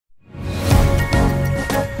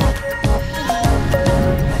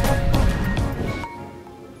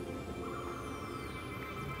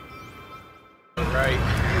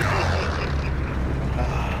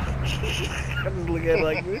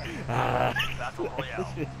Battle Royale.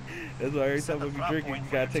 That's why every time we be drinking, you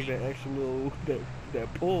gotta take that extra little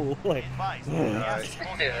that pull. Like, Alright,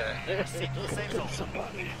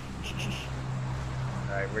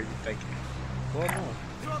 where you thinking? well, no.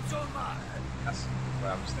 Drop zone mark. That's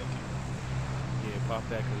what I was thinking. Yeah, pop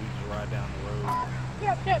that because we just ride down the road. Pop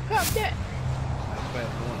that. Matter of fact,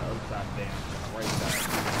 go on the other side, damn, on the right side.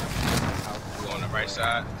 Go on the right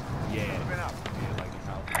side. Yeah. Yeah, like the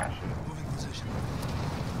house and shit. Moving position.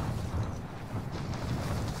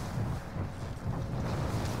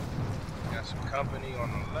 Got some company on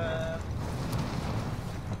the left.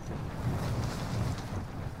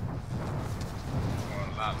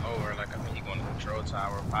 Going a lot lower, like I think he going to the control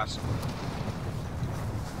tower, possibly.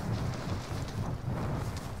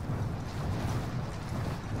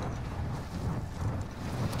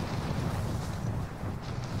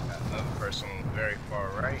 Got another person very far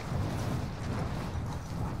right.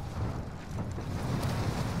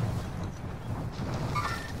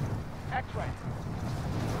 X-ray.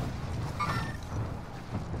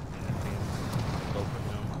 Go for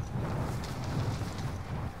him.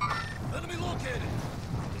 Enemy located.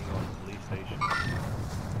 He go to the police station.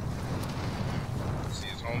 See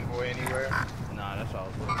his homeboy anywhere? Nah, that's all I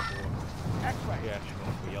was looking for. X-ray. We actually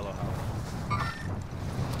going for Yellow House.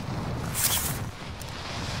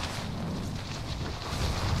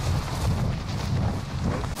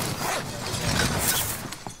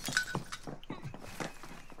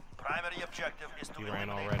 Primary objective is to He ran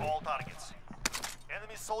eliminate already. all targets.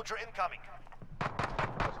 Enemy soldier incoming.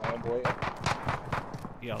 His homeboy.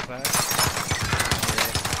 He outside?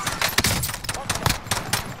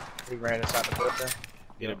 He ran inside the building.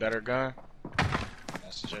 Get a Yep. better gun. I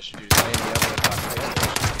suggest you do the same. The other top.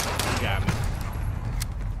 He got me.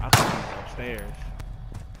 I thought he was upstairs.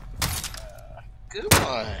 Good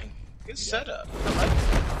one. Good setup. I like it.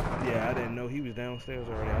 Yeah, I didn't know he was downstairs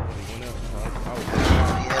already. I thought he went up. I was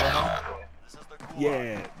This is the Gulag.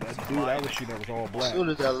 yeah, that dude I was shooting that was all As black. soon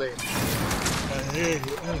as I left.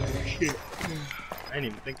 I didn't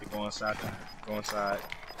even think to go inside. Go inside.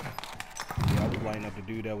 Yeah, I was lighting up the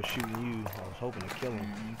dude that was shooting you. I was hoping to kill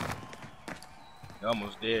him. He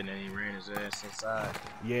almost did, and then he ran his ass inside.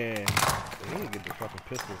 Yeah, but he didn't get the fucking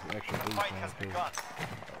pistol for extra boost, Fight man. has 'Cause begun.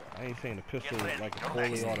 I ain't saying the pistol Get is ready. like a You're fully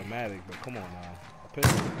next. automatic, but come on now. A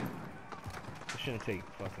pistol, it shouldn't take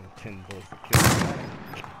fucking 10 bullets to kill somebody.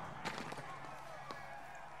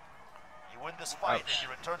 You win this fight and you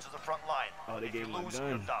return to the front line. Oh, they If gave you him a lose, gun.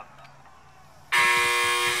 you're done.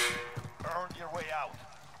 Earned your way out.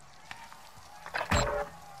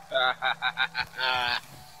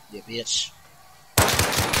 Yeah, bitch.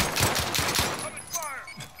 Open fire!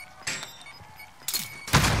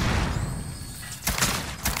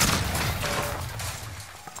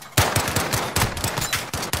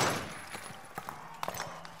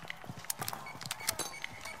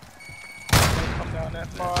 Come down that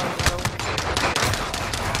far,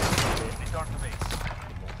 Return to base.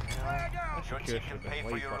 That Your secure team can should've pay been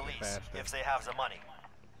for way your fucking release faster. if they have the money.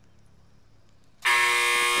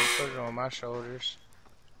 Put it on my shoulders.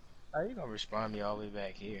 How you gonna respond me all the way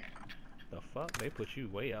back here? The fuck? They put you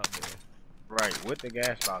way out there. Right, with the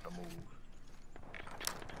gas about to move.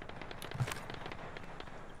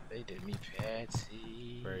 They did me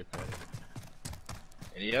patsy. Very petty.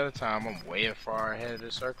 And the other time, I'm way far ahead of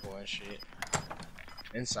the circle and shit.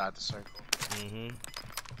 Inside the circle. Mm-hmm.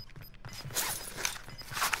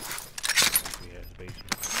 Yeah, it's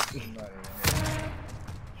basement.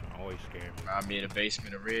 It's always scare me. I'm in the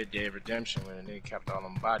basement of Red Dead Redemption when they kept all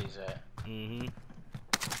them bodies at. Mm-hmm.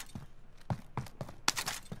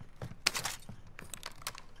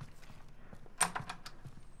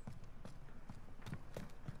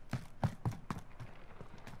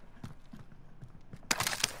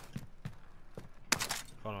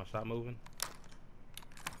 Hold on, stop moving.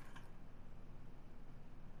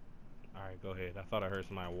 Alright, go ahead. I thought I heard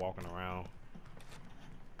somebody walking around.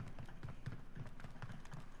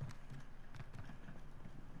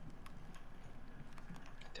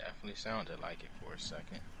 Definitely sounded like it for a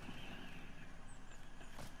second.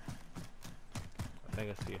 I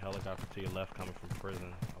think I see a helicopter to your left coming from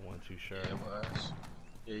prison. I wasn't too sure. Yeah, it was.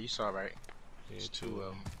 Yeah, you saw right. Yeah, There's two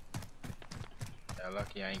of them. Yeah,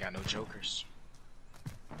 lucky I ain't got no jokers.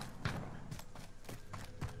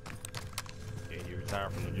 Yeah, you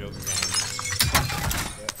retired from the Joker game.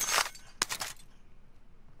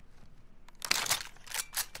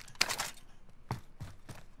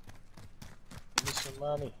 Give me some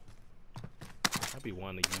money. I'd be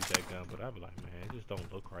wanting to use that gun, but I'd be like, man, it just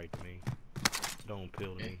don't look right to me. It don't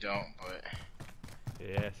appeal to me. It don't, but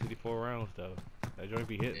Yeah, 64 rounds though. That joint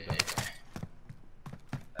be hitting yeah.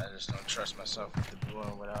 though. I just don't trust myself with the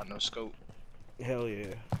one without no scope. Hell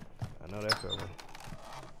yeah. I know that feeling.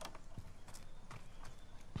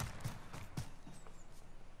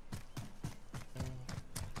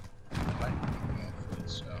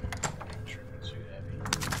 So, I'm tripping too heavy.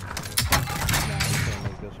 Nah, you can't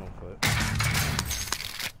make this one foot.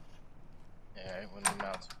 Yeah, when we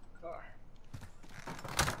mount the car.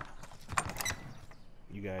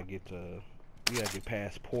 You gotta get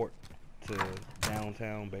past Port to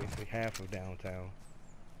downtown, basically half of downtown.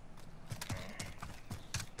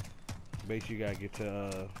 Basically, you gotta get to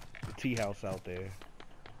the tea house out there.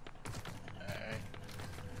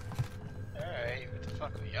 Alright, what the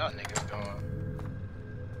fuck are y'all niggas doing?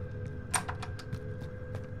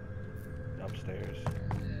 Upstairs.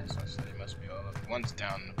 Yeah, so I said they must be all up. One's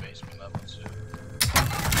down in the basement level too.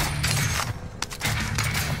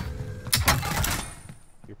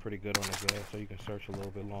 You're pretty good on the gas, so you can search a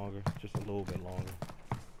little bit longer. Just a little bit longer.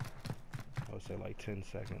 I would say like 10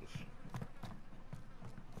 seconds.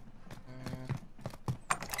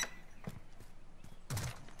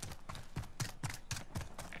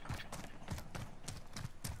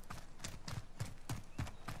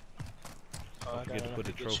 Don't forget to put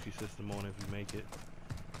the trophy system on if you make it.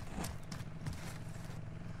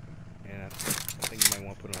 And I think you might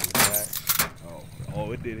want to put it on the back.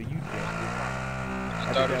 Oh, it did it. You just did.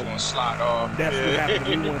 I thought it was gonna slide off. That's what happened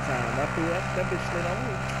to me one time. I threw that bitch slid off.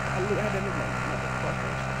 I had that nigga like,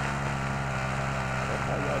 motherfucker. That's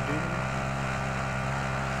how y'all do me.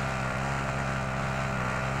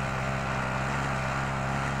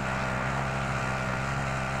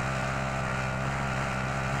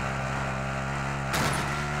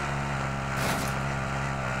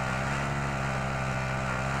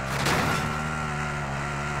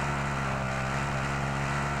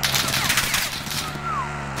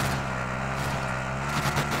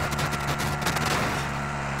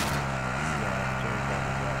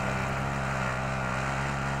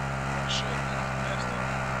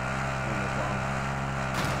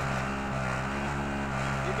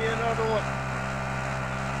 Another one.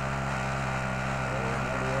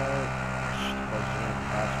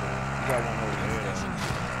 You got one over there,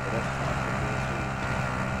 but that's possible too.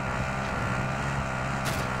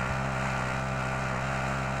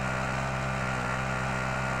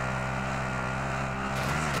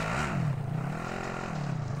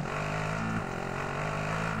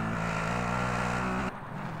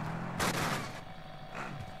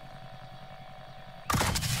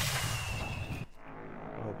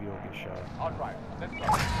 I hope you don't get shot. All right, let's go.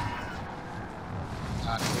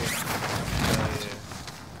 Yeah.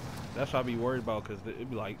 That's what I be worried about, cause it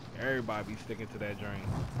be like everybody be sticking to that drain.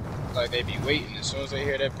 Like they be waiting as soon as they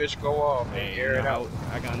hear that bitch go off, they air it out.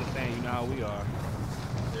 I can understand. You know how we are.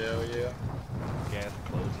 Hell yeah. Gas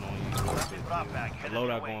closing on you. The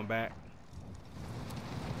loadout going back.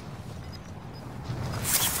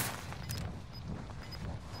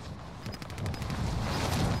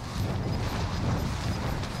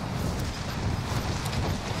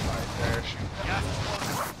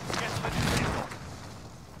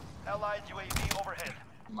 Allied UAV overhead.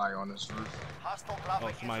 Somebody on this roof. Hostile traffic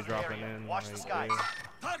Oh, somebody into the dropping area. in. Watch the Right skies. there.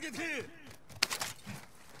 Target here.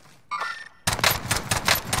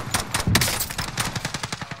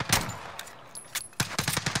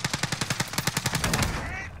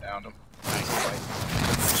 Downed him. I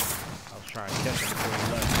was trying to catch him before he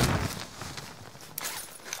left.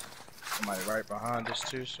 Somebody right behind us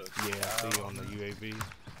too, so Yeah, I see you on the UAV.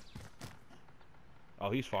 Oh,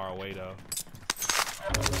 he's far away though.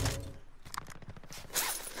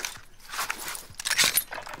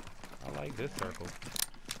 I like this circle.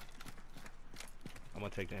 I'm gonna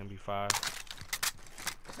take the MB5.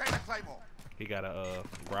 He got a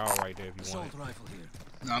growl right there if you want it. Rifle here.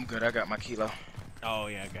 No, I'm good. I got my kilo. Oh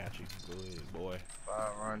yeah, I got you. Good boy.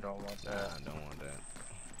 5 run, don't want Nah, that. I don't want that.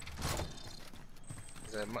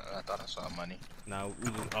 Is that I thought I saw money. Nah, we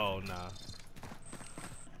just, oh nah.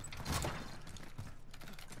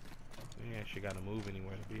 We actually gotta move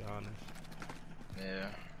anywhere to be honest.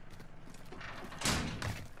 Yeah.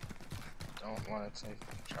 Don't want to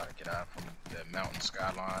try to get out from the mountain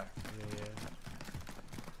skyline. Yeah.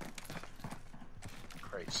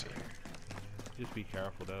 Crazy. Just be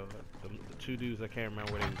careful though. The two dudes, I can't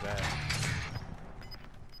remember where they was at.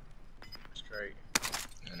 Straight.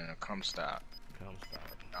 And then a come stop. Come stop.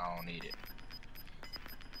 I don't need it.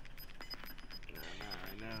 Not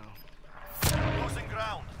right now. Losing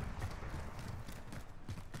ground.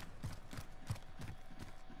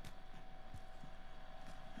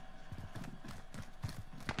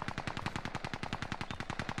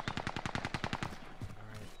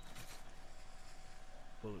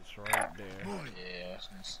 Bullets right there. Yeah, that's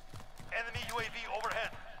nice. Enemy UAV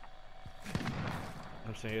overhead.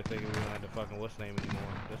 I'm sitting here thinking we don't have the fucking what's name anymore.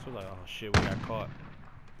 This was like, oh shit, we got caught.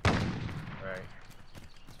 Right.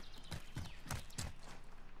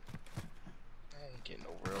 I ain't getting no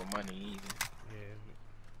real money either. Yeah.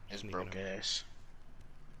 His Sneaking broke around. ass.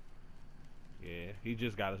 Yeah, he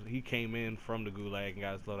just got his, he came in from the gulag and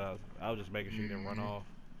got his loadout. I was just making sure he didn't run off.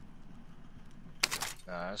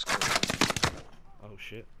 Nah, that's cool. Oh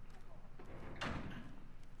shit.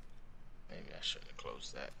 Maybe I shouldn't have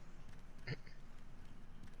closed that.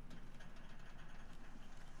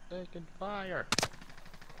 Taking fire.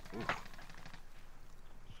 Ooh. Somebody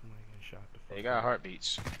getting shot the fuck They got up.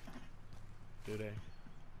 heartbeats. Do they?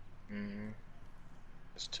 Mm-hmm.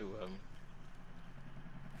 There's two of them.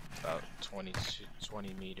 About 20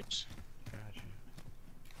 meters. Gotcha.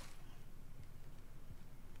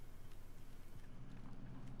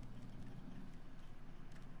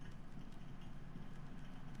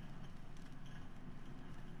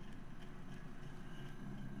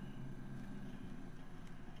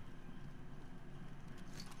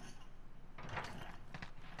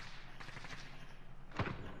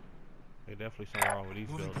 There's definitely something wrong with these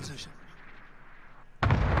Moving buildings. position.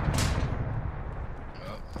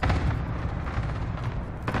 Oh,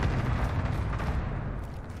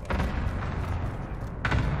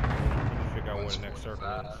 Let me figure out where the next circle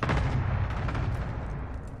is.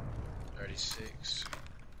 36.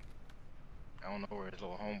 I don't know where his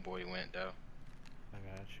little homeboy went though. I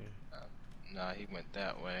got you. Nah, he went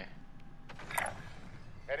that way.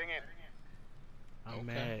 Heading in. I'm Okay.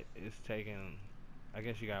 mad it's taking, I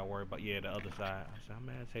guess you gotta worry about, yeah, the other side. I said, I'm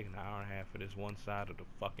mad it's taking an hour and a half for this one side of the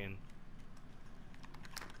fucking,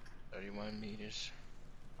 31 meters.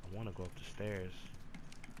 I want to go up the stairs.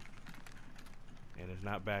 And it's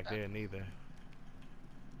not back there neither.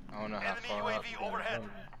 I don't know how Enemy far UAV up they're overhead.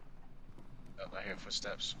 going. Oh, I hear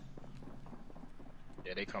footsteps.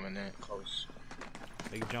 Yeah, they coming in close.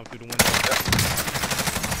 They can jump through the window.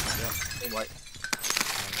 Yep. Hey, white.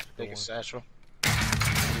 Nice, Take go a satchel. on.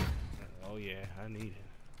 Oh yeah, I need it.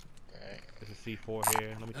 Alright, There's a C4 here.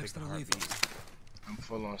 Let me take the Extra heartbeat. I'm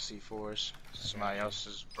full on C4s. Somebody else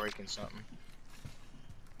is breaking something.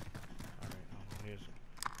 Alright, here's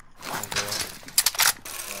I'm gonna go up.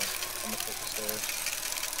 I'm gonna take the stairs.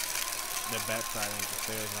 The back side ain't the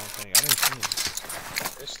stairs, I don't think. I didn't see it.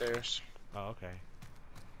 There's stairs. Oh, okay.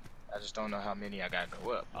 I just don't know how many I gotta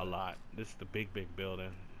go up. A lot. This is the big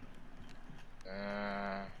building.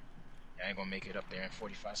 I ain't gonna make it up there in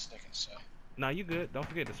 45 seconds, so. Nah, you good. Don't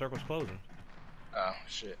forget the circle's closing. Oh,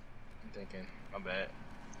 shit. I'm thinking, my bad.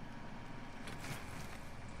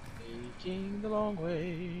 Taking the long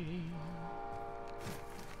way.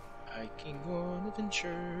 Hiking on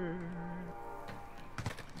adventure.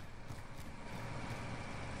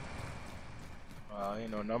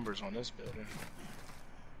 Ain't no numbers on this building.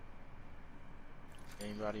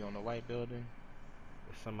 Anybody on the white building?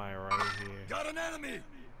 There's somebody right here. Got an enemy.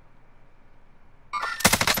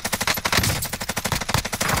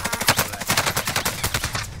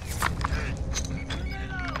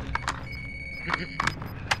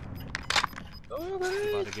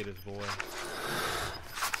 About to get his boy.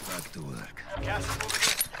 Back to work. Gas is moving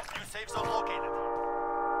in. New safe zone located.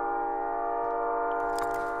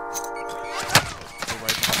 Go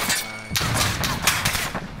right behind the sign.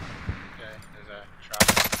 Okay, there's a trap.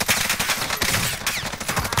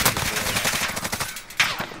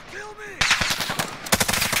 Kill me.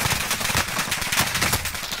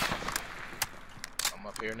 I'm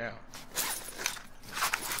up here now.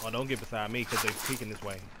 Oh, don't get beside me because they're peeking this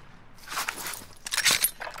way.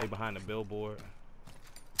 They behind the billboard.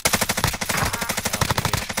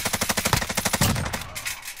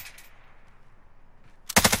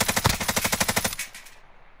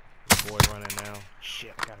 This boy running now.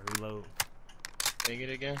 Shit, I gotta reload. Take it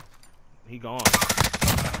again. He gone.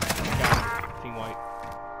 Got him. Team white.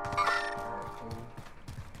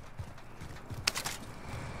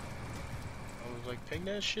 I was like, ping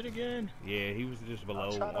that shit again. Yeah, he was just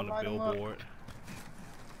below trying to on the light him up. billboard.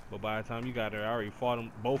 But by the time you got there, I already fought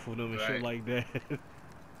them, both of them and shit Right. like that.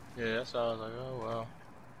 Yeah, that's why I was like, oh well.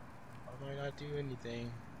 I might not do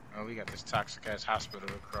anything. Oh, we got this toxic ass hospital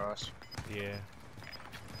across. Yeah.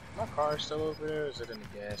 My car's still over there. Or is it in the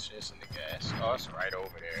gas? It's in the gas. Oh, it's right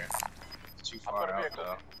over there. It's too far put a out vehicle.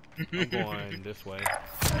 though. I'm going this way.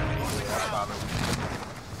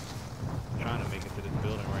 Trying to make it to this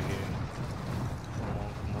building right here.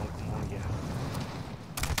 Come on, yeah.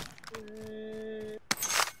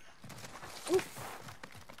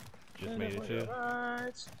 Just made it too.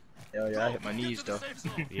 Hell yeah, I hit my knees though.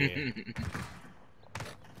 Yeah.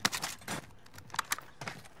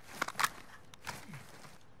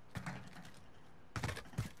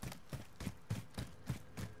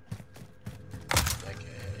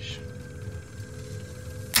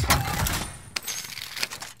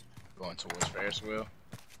 Ferris wheel.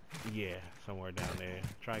 Yeah, somewhere down there.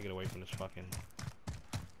 Try to get away from this fucking.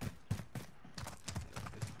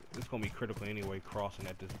 It's gonna be critical anyway, crossing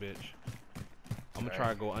at this bitch. I'm gonna try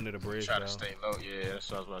to go under the bridge. Try though. to stay low. Yeah,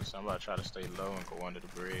 that's what I was about to say. I'm about to try to stay low and go under the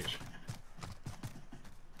bridge.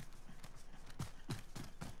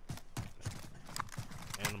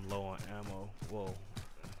 And I'm low on ammo. Whoa.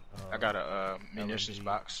 I got a munitions LMG.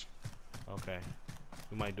 box. Okay.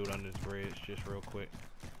 We might do it under this bridge just real quick.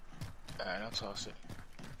 Alright, I'll toss it.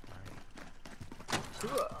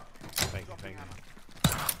 Alright. Thank you, thank you.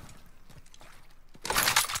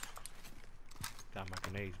 Got my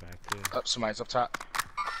grenades back too. Up, somebody's up top.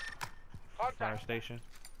 Fire station.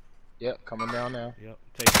 Yep, coming down now. Yep.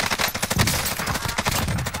 Take it.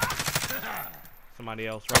 Somebody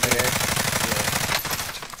else right Over there. there. Yeah.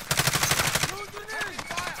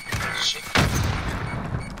 Shit.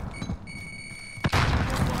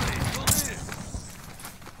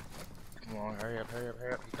 Come on, hurry up, hurry up,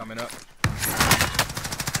 hurry up. He coming up.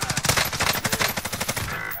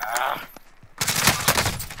 Ah.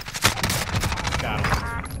 Got him.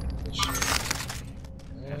 Good shit.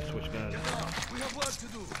 Have to switch guns. We have work to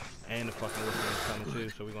do. And the fucking whistling is coming too,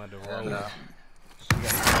 so we're gonna have to roll. No. We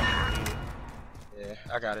got to Yeah,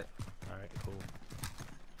 I got it. Alright, cool.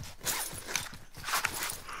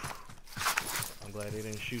 I'm glad they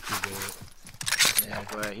didn't shoot too good. Yeah, I'm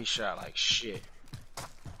glad he shot like shit.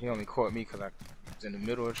 He only caught me because I was in the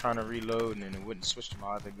middle of trying to reload and then it wouldn't switch to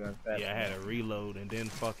my other gun fast. Yeah, I had to reload and then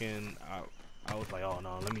fucking I was like, oh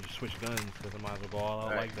no, let me just switch guns because I might as well go all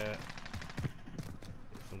out like that.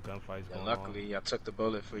 Some gunfights Yeah, going luckily, I took the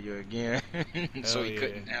bullet for you again, so he yeah.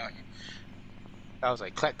 couldn't down you. I was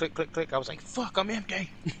like, click, click, click, click. I was like, fuck, I'm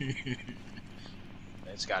empty.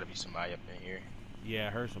 There's got to be somebody up in here. on. Yeah,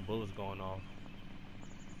 I heard some bullets going off.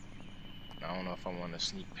 I don't know if I want to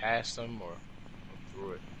sneak past them or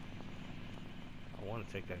through it. I want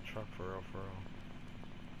to take that truck for real, for real.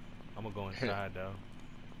 I'm gonna go inside though.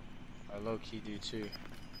 I low key do too.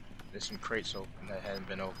 There's some crates open that hadn't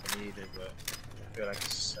been open either, but I feel like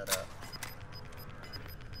it's set up.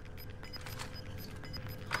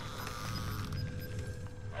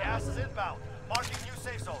 Gas is inbound. Marking new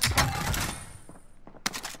safe zone.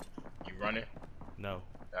 You running? No.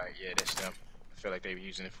 Alright, yeah, that's them. I feel like they were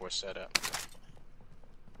using it for a setup.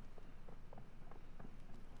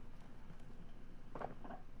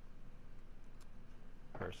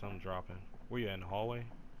 Heard something dropping. Where you at, in the hallway?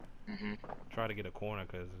 Mm-hmm. Try to get a corner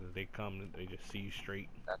because if they come, they just see you straight.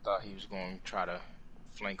 I thought he was going to try to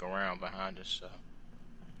flank around behind us, so.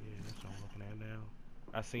 Yeah, that's what I'm looking at now.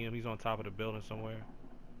 I see him. He's on top of the building somewhere.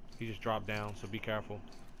 He just dropped down, so be careful.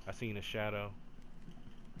 I seen a shadow.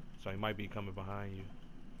 So he might be coming behind you.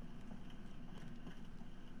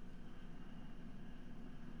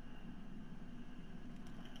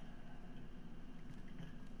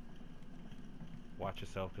 Watch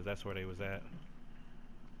yourself, because that's where they was at.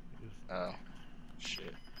 Oh,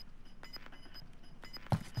 shit.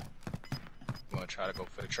 You want to try to go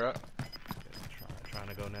for the truck? Trying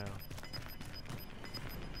to go now.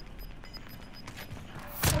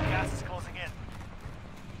 Gas is closing in.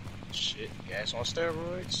 Shit, gas on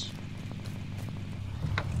steroids.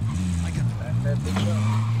 I got Back that bitch up.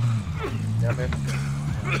 Yeah, man.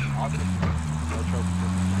 No trouble.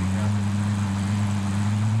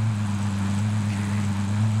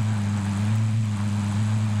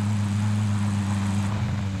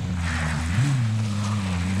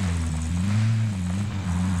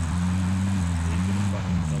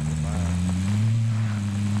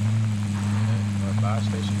 Buy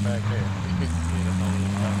station back there. Yeah, that's only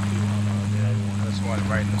one. That's one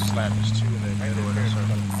right in the slap. There's two in the middle of the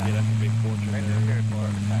circle. Yeah, that's a big fortress.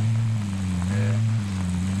 Yeah.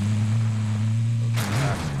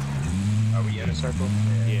 Are we in a circle?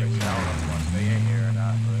 Yeah, we I don't know if we want to stay in here or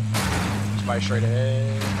not, but somebody straight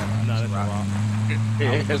ahead. No, that's a rock.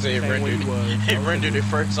 Yeah, because it Same way rendered you was. it rendered it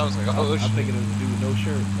first. I was like, oh I'm shit. thinking it was a dude with no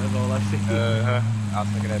shirt. That's all I see. I was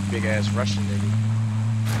thinking that big ass Russian nigga.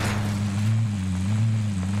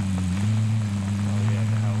 Oh yeah,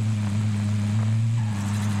 the house.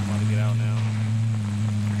 I'm about to get out now.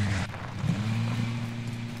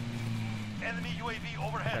 enemy UAV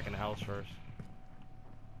overhead. Checking the house first.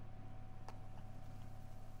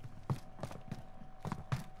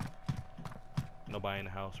 Nobody in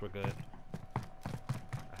the house. We're good.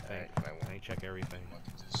 I think. Alright, I ain't check everything.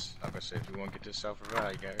 Like I said, if you want to get this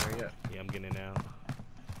self-revive, you gotta hurry up. Yeah, I'm getting it now.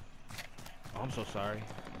 Oh, I'm so sorry.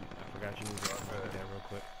 I forgot you needed that real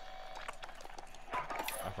quick.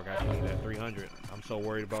 I forgot you needed that 300. I'm so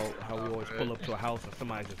worried about how we always pull up to a house and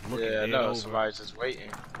somebody just looking Yeah, dead no, over. somebody's just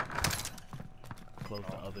waiting. close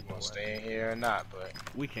the other You door. gonna stay in here or not? But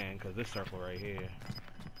We can, cause this circle right here,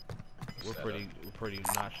 we're set pretty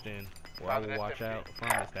notched in. Where I will watch out from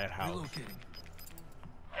is that house. Relocating.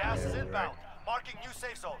 Yeah, Gas is right. inbound. Marking new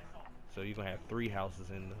safe zone. So you're gonna have 3 houses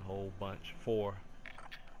in the whole bunch. 4.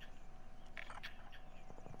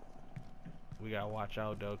 We gotta watch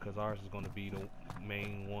out though, cause ours is gonna be the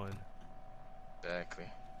main one. Exactly.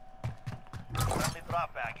 Friendly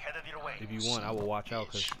drop bag headed your way. If you want, I will watch out,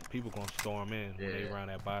 cause people gonna storm in when they Yeah. around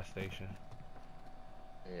that buy station.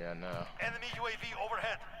 Yeah, I know. Enemy UAV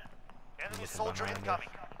overhead. Enemy Looking soldier behind us. incoming.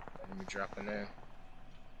 Enemy dropping in.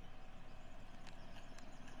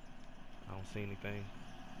 I don't see anything.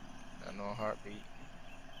 Got no heartbeat.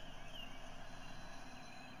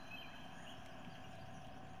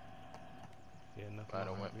 Yeah, nothing. Might have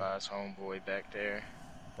behind went me. by his homeboy back there.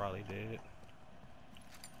 Probably did.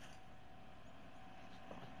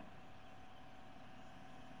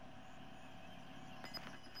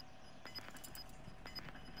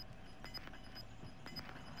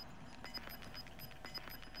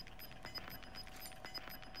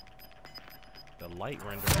 The light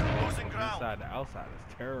rendering from Losing ground. inside to outside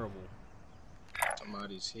is terrible.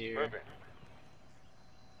 Somebody's here.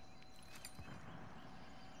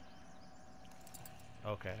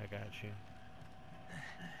 Okay, I got you.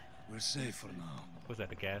 We're safe for now. Was at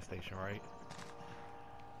the gas station, right?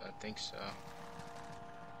 I think so.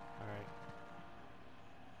 Alright.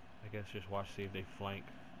 I guess just watch, see if they flank.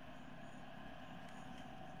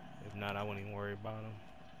 If not, I wouldn't even worry about them.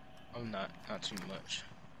 I'm not too much.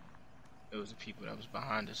 It was the people that was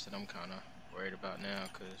behind us that I'm kind of worried about now,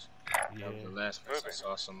 cause Yeah. that was the last place I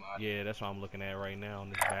saw somebody. Yeah, that's what I'm looking at right now on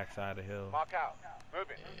this backside of the hill. Mark out.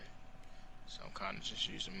 Moving. Yeah. So I'm kind of just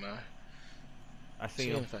using my. I see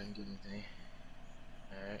Seeing him. if I can get anything.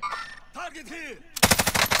 All right. Target here.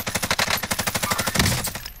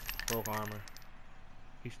 Broke armor.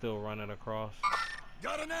 He's still running across.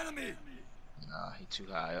 Got an enemy. Nah, he too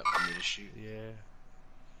high up for me to shoot. Yeah.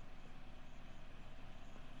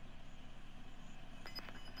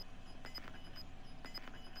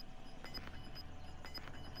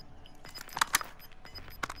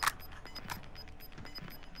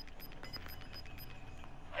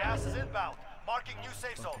 Gas is inbound. Marking new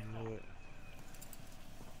safe zone. Fucking knew it.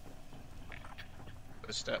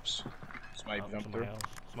 Footsteps. Somebody Oh, jumped somebody through. else.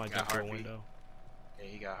 Somebody Got jumped through a heartbeat. window. Yeah,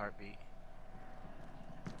 he got heartbeat.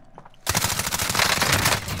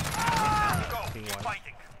 Go. Team Keep one.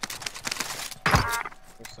 fighting.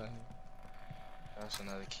 What's that? That's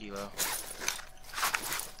another kilo.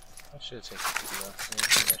 I should take a kilo. Yeah,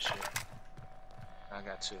 give me that shit. I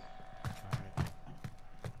got 2. Alright.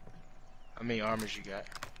 How many armors you got?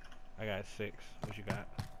 I got 6. What you got?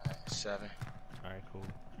 7. Alright, cool.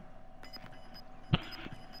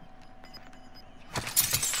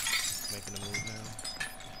 Making a move now.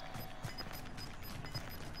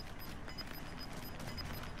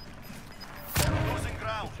 Losing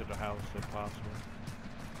ground. Get to the house if possible.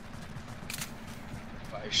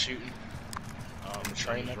 Somebody shooting. The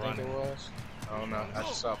train, I he's think it running. was. I don't know. I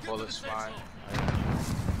just saw bullets flying. I got you.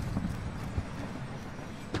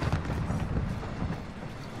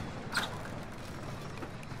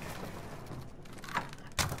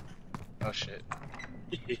 Oh shit.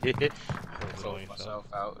 Close Close yourself. myself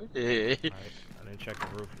out. Alright. I didn't check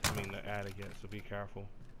the roof. I mean the attic yet, so be careful.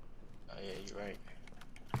 Oh yeah, you're right.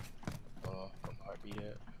 Oh, heartbeat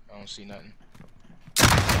up. I don't see nothing.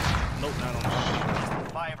 Nope, not on the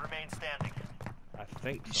 5 remain standing. I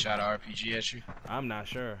think He somebody- shot an RPG at you. I'm not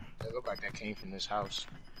sure. It looked like that came from this house.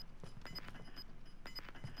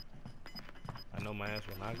 I know my ass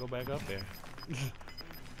will not go back up there.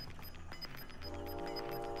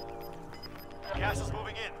 Gas is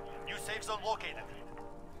moving in. New safe zone located.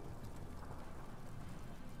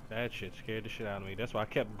 That shit scared the shit out of me. That's why I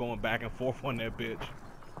kept going back and forth on that bitch.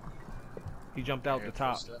 He jumped out Hear the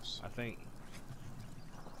top, footsteps. I think.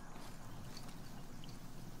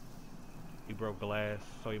 He broke glass,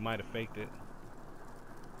 so he might have faked it.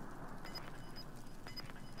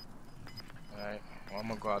 Alright, well I'm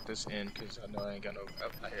gonna go out this end because I know I ain't got no.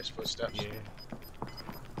 I hear his footsteps. Yeah.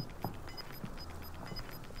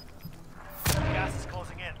 Gas is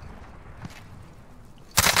closing in.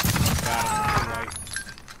 Got him. Right.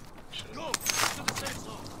 Shit. Go to the safe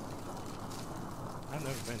zone. I've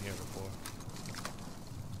never been here before.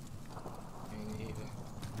 Me neither.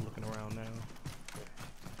 I'm looking around now.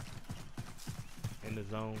 In the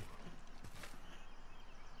zone.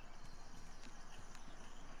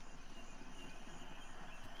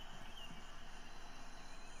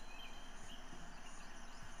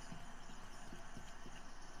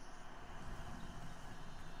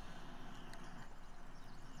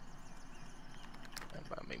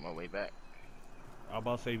 my way back. I'm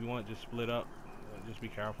about to say if you want, just split up. Just be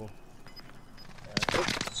careful.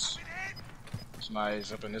 Oops.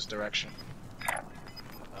 Somebody's up in this direction.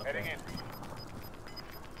 Heading Okay. in.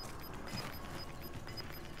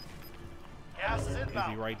 Gas is Is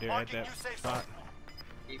inbound. he right there at Marking that new safe spot?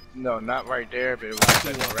 No, not right there, but it was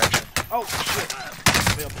that direction. Oh shit!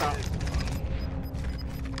 They up top.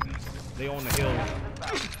 They on the hill.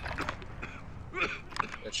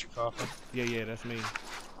 That's you coughing? Yeah, that's me.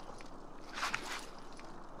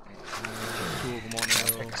 Two of them on the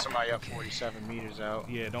hill. Picking somebody up 47 meters out.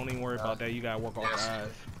 Yeah, don't even worry about that. You gotta work off Yes. the eyes.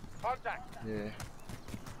 Contact. Yeah.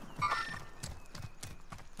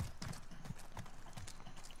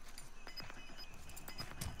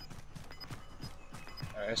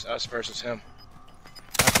 Alright, it's us versus him.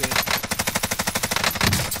 That's it.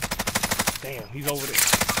 Damn, he's over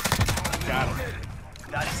there. Got him.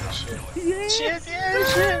 Nice. Shit. Yeah. Shit,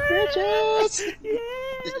 bitches! Yeah.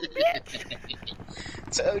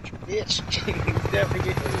 Told you, bitch.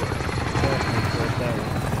 Definitely get Definitely that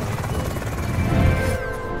one.